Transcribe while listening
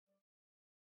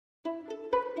Welcome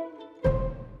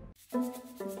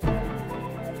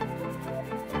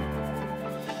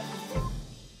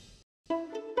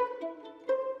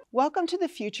to The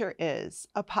Future Is,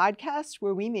 a podcast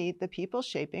where we meet the people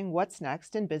shaping what's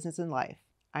next in business and life.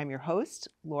 I'm your host,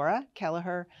 Laura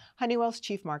Kelleher, Honeywell's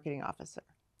Chief Marketing Officer.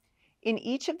 In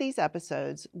each of these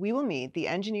episodes, we will meet the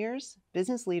engineers,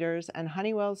 business leaders, and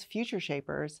Honeywell's future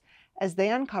shapers as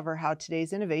they uncover how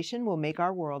today's innovation will make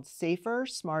our world safer,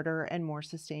 smarter, and more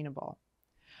sustainable.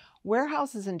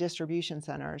 Warehouses and distribution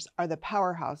centers are the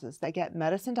powerhouses that get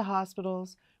medicine to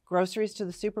hospitals, groceries to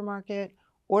the supermarket,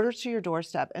 orders to your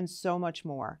doorstep, and so much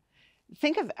more.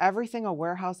 Think of everything a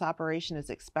warehouse operation is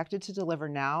expected to deliver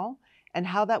now and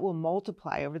how that will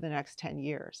multiply over the next 10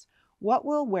 years. What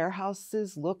will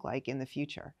warehouses look like in the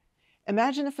future?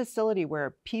 Imagine a facility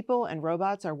where people and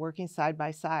robots are working side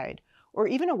by side, or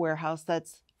even a warehouse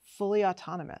that's fully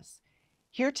autonomous.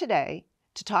 Here today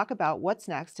to talk about what's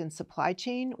next in supply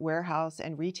chain, warehouse,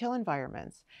 and retail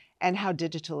environments, and how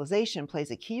digitalization plays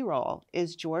a key role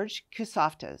is George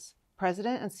Koutsaftes,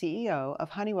 President and CEO of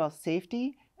Honeywell's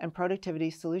Safety and Productivity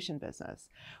Solution business.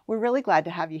 We're really glad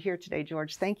to have you here today,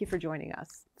 George. Thank you for joining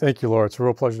us. Thank you, Laura. It's a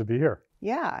real pleasure to be here.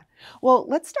 Yeah. Well,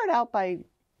 let's start out by,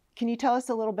 can you tell us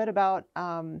a little bit about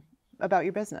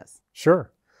your business?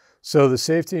 Sure. So the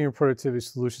Safety and Productivity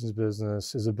Solutions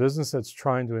business is a business that's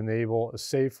trying to enable a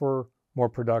safer, more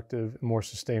productive, and more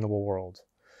sustainable world.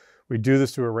 We do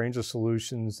this through a range of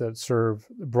solutions that serve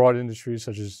broad industries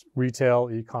such as retail,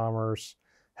 e-commerce,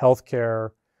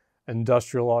 healthcare,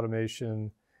 industrial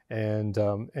automation, and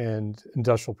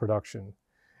industrial production.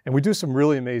 And we do some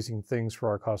really amazing things for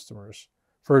our customers.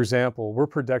 For example, we're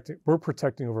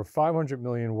protecting over 500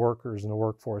 million workers in the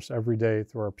workforce every day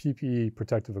through our PPE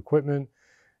protective equipment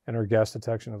and our gas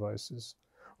detection devices.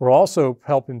 We're also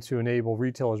helping to enable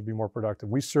retailers to be more productive.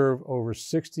 We serve over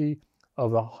 60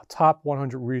 of the top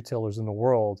 100 retailers in the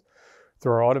world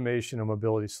through our automation and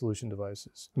mobility solution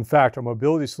devices. In fact, our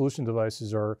mobility solution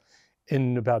devices are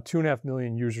in about 2.5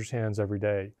 million users' hands every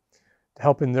day,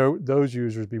 helping those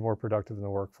users be more productive in the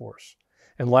workforce.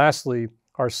 And lastly,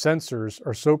 our sensors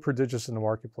are so prodigious in the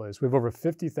marketplace. We have over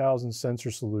 50,000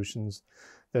 sensor solutions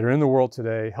that are in the world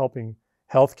today, helping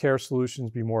healthcare solutions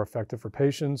be more effective for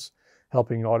patients,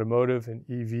 helping automotive and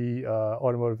EV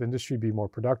automotive industry be more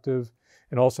productive,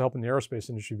 and also helping the aerospace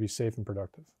industry be safe and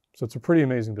productive. So it's a pretty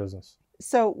amazing business.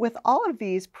 So with all of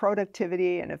these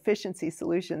productivity and efficiency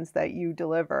solutions that you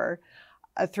deliver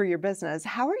through your business,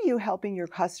 how are you helping your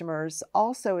customers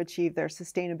also achieve their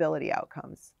sustainability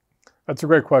outcomes? That's a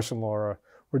great question, Laura.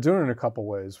 We're doing it in a couple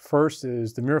ways. First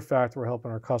is the mere fact that we're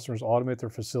helping our customers automate their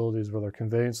facilities with our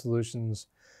conveyance solutions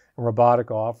and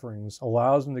robotic offerings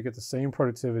allows them to get the same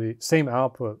productivity, same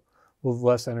output with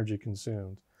less energy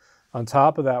consumed. On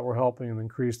top of that, we're helping them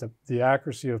increase the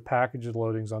accuracy of package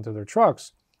loadings onto their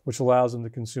trucks, which allows them to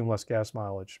consume less gas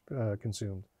mileage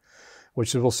consumed,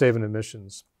 which will save in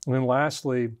emissions. And then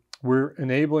lastly, we're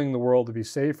enabling the world to be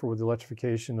safer with the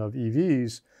electrification of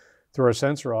EVs through our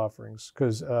sensor offerings,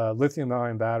 because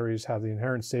lithium-ion batteries have the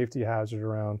inherent safety hazard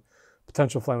around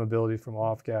potential flammability from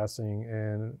off-gassing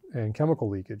and chemical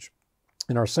leakage.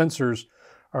 And our sensors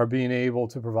are being able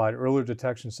to provide earlier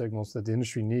detection signals that the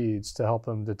industry needs to help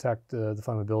them detect the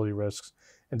flammability risks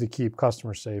and to keep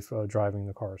customers safe driving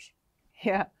the cars.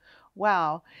 Yeah.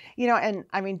 Wow. And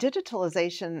I mean,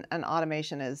 digitalization and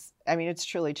automation it's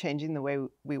truly changing the way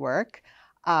we work.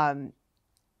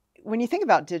 When you think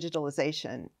about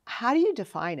digitalization, how do you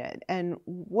define it? And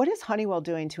what is Honeywell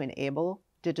doing to enable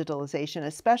digitalization,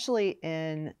 especially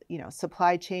in,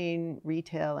 supply chain,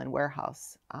 retail, and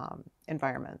warehouse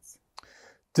environments?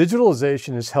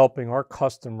 Digitalization is helping our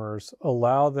customers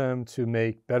allow them to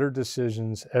make better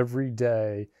decisions every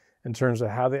day in terms of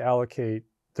how they allocate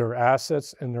their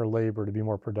assets and their labor to be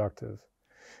more productive.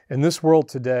 In this world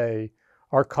today,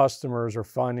 our customers are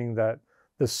finding that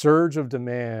the surge of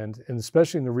demand, and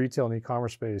especially in the retail and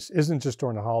e-commerce space, isn't just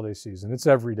during the holiday season, it's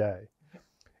every day.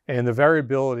 And the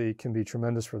variability can be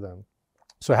tremendous for them.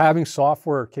 So having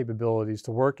software capabilities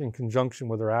to work in conjunction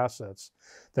with their assets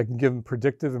that can give them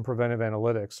predictive and preventive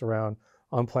analytics around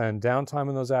unplanned downtime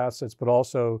in those assets, but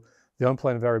also the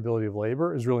unplanned variability of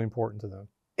labor is really important to them.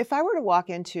 If I were to walk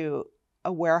into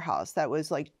a warehouse that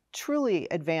was like truly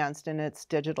advanced in its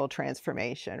digital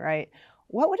transformation, right?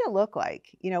 What would it look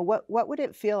like? What would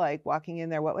it feel like walking in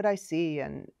there? What would I see?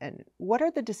 And what are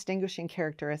the distinguishing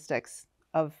characteristics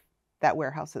of that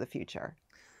warehouse of the future?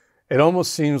 It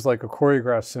almost seems like a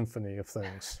choreographed symphony of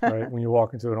things, right? When you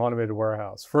walk into an automated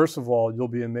warehouse. First of all, you'll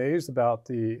be amazed about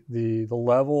the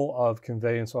level of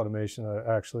conveyance automation that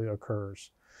actually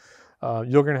occurs.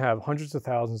 you're going to have hundreds of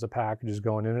thousands of packages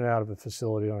going in and out of a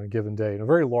facility on a given day, in a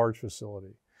very large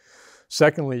facility.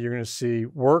 Secondly, you're going to see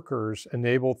workers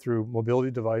enabled through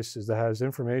mobility devices that has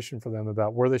information for them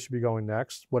about where they should be going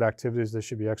next, what activities they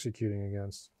should be executing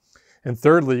against. And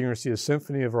thirdly, you're going to see a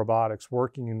symphony of robotics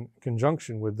working in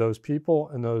conjunction with those people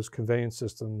and those conveyance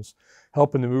systems,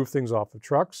 helping to move things off of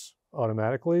trucks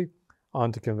automatically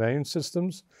onto conveyance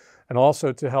systems, and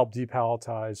also to help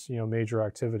depalletize, major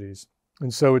activities.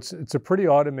 And so it's a pretty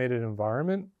automated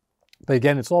environment. But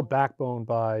again, it's all backboned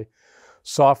by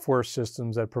software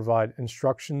systems that provide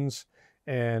instructions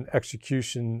and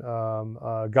execution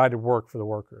guided work for the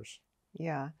workers.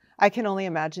 Yeah, I can only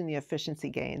imagine the efficiency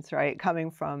gains, right, coming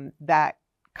from that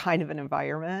kind of an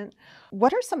environment.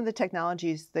 What are some of the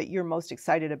technologies that you're most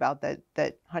excited about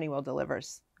that Honeywell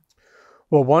delivers?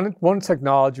 Well, one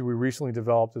technology we recently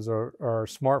developed is our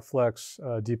SmartFlex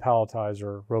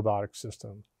depalletizer robotic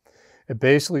system. It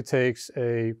basically takes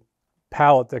a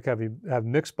pallet that can have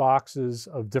mixed boxes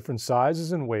of different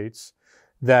sizes and weights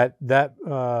that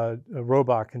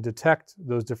robot can detect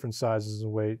those different sizes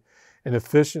and weight and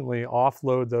efficiently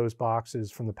offload those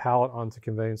boxes from the pallet onto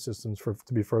conveyance systems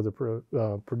to be further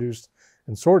produced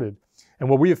and sorted. And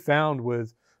what we have found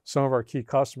with some of our key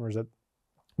customers that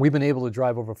we've been able to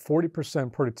drive over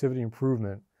 40% productivity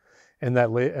improvement in that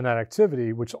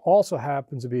activity, which also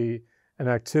happens to be an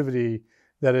activity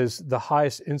that is the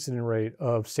highest incident rate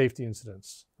of safety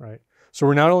incidents, right? So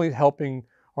we're not only helping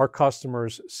our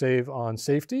customers save on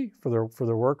safety for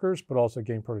their workers, but also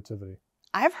gain productivity.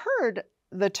 I've heard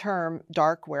the term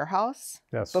dark warehouse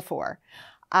before.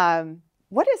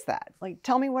 What is that? Like,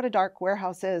 tell me what a dark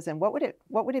warehouse is, and what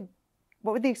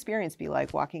would the experience be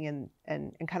like walking in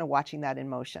and kind of watching that in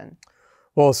motion?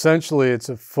 Well, essentially, it's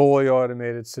a fully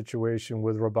automated situation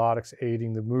with robotics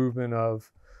aiding the movement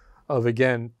of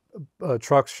again,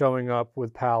 trucks showing up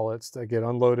with pallets that get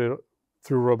unloaded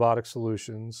through robotic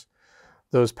solutions.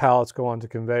 Those pallets go onto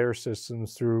conveyor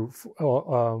systems through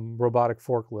robotic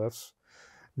forklifts.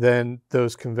 Then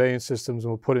those conveyance systems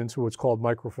will put into what's called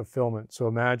micro-fulfillment. So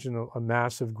imagine a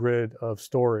massive grid of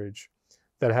storage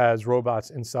that has robots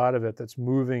inside of it that's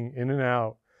moving in and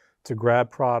out to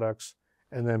grab products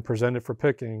and then present it for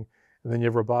picking. And then you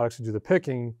have robotics to do the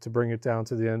picking to bring it down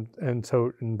to the end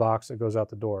tote and box that goes out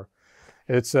the door.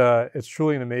 It's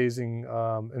truly an amazing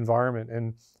environment.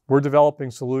 And we're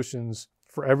developing solutions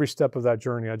for every step of that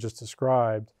journey I just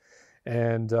described.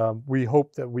 And we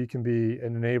hope that we can be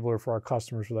an enabler for our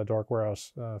customers for that dark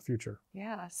warehouse future.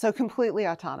 Yeah, so completely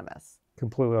autonomous.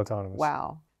 Completely autonomous.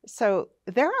 Wow. So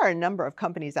there are a number of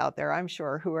companies out there, I'm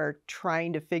sure, who are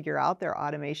trying to figure out their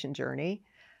automation journey.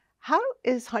 How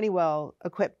is Honeywell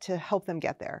equipped to help them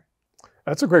get there?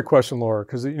 That's a great question, Laura,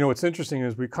 because what's interesting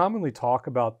is we commonly talk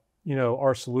about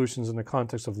our solutions in the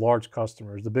context of large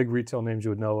customers, the big retail names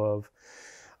you would know of,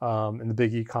 and the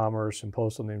big e-commerce and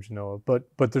postal names you know of.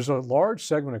 But there's a large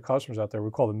segment of customers out there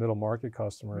we call the middle market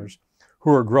customers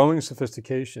who are growing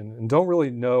sophistication and don't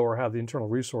really know or have the internal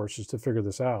resources to figure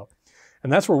this out.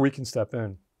 And that's where we can step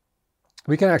in.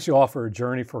 We can actually offer a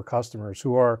journey for customers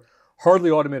who are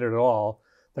hardly automated at all,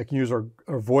 that can use our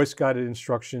voice-guided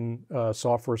instruction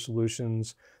software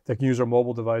solutions, that can use our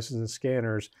mobile devices and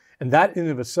scanners, and that in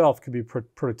and of itself can be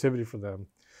productivity for them.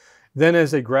 Then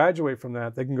as they graduate from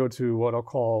that, they can go to what I'll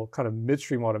call kind of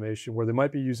midstream automation, where they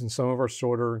might be using some of our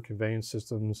sorter and conveyance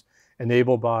systems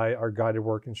enabled by our guided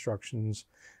work instructions,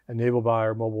 enabled by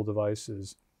our mobile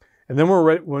devices. And then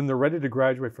when they're ready to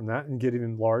graduate from that and get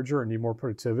even larger and need more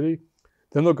productivity,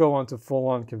 then they'll go on to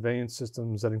full-on conveyance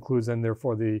systems that includes then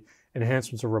therefore the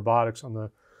enhancements of robotics on the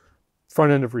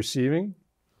front end of receiving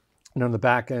and on the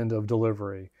back end of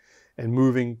delivery, and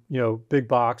moving big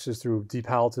boxes through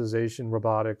depalletization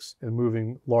robotics and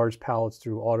moving large pallets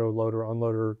through auto loader,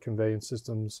 unloader conveyance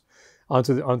systems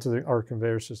onto our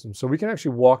conveyor system. So we can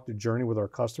actually walk the journey with our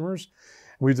customers.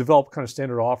 We've developed kind of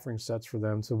standard offering sets for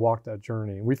them to walk that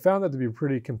journey. And we found that to be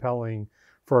pretty compelling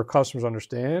for our customers to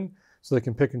understand, so they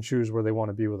can pick and choose where they want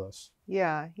to be with us.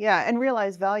 Yeah, and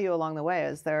realize value along the way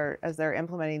as they're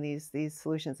implementing these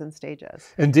solutions in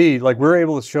stages. Indeed, like we're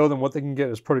able to show them what they can get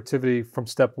as productivity from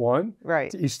step one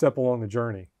to each step along the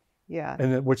journey. Yeah,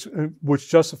 and then which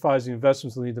justifies the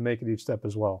investments they need to make at each step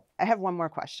as well. I have one more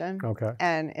question. Okay.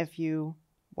 And if you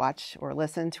watch or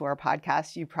listen to our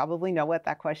podcast, you probably know what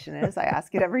that question is. I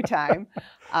ask it every time.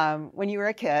 When you were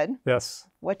a kid, yes,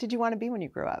 what did you want to be when you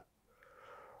grew up?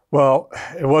 Well,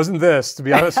 it wasn't this, to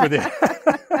be honest with you.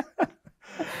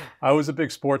 I was a big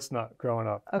sports nut growing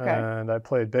up. Okay. And I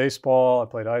played baseball, I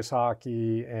played ice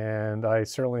hockey, and I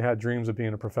certainly had dreams of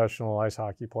being a professional ice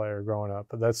hockey player growing up.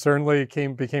 But that certainly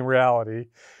became reality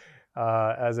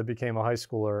as I became a high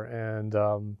schooler. And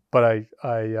but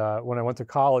when I went to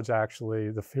college,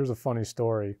 actually, here's a funny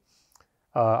story.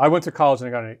 I went to college and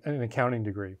I got an accounting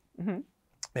degree. Mm-hmm.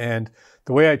 And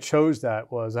the way I chose that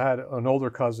was I had an older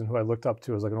cousin who I looked up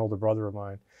to as like an older brother of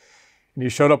mine. And he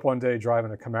showed up one day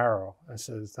driving a Camaro. I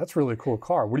says, "That's a really cool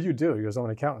car. What do you do?" He goes, "I'm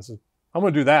an accountant." I said, "I'm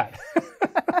going to do that."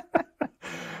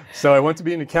 So I went to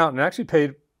be an accountant.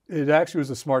 It actually was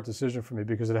a smart decision for me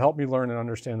because it helped me learn and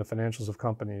understand the financials of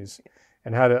companies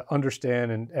and how to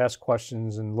understand and ask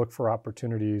questions and look for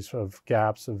opportunities of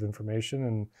gaps of information.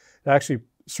 And it actually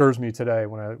serves me today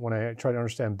when I try to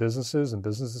understand businesses and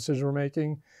business decision we're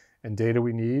making and data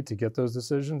we need to get those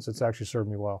decisions. It's actually served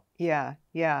me well. Yeah,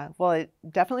 yeah. Well, it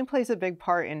definitely plays a big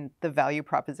part in the value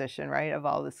proposition, right, of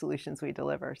all the solutions we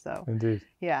deliver. So, Indeed.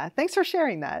 yeah, thanks for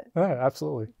sharing that. Yeah,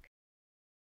 absolutely.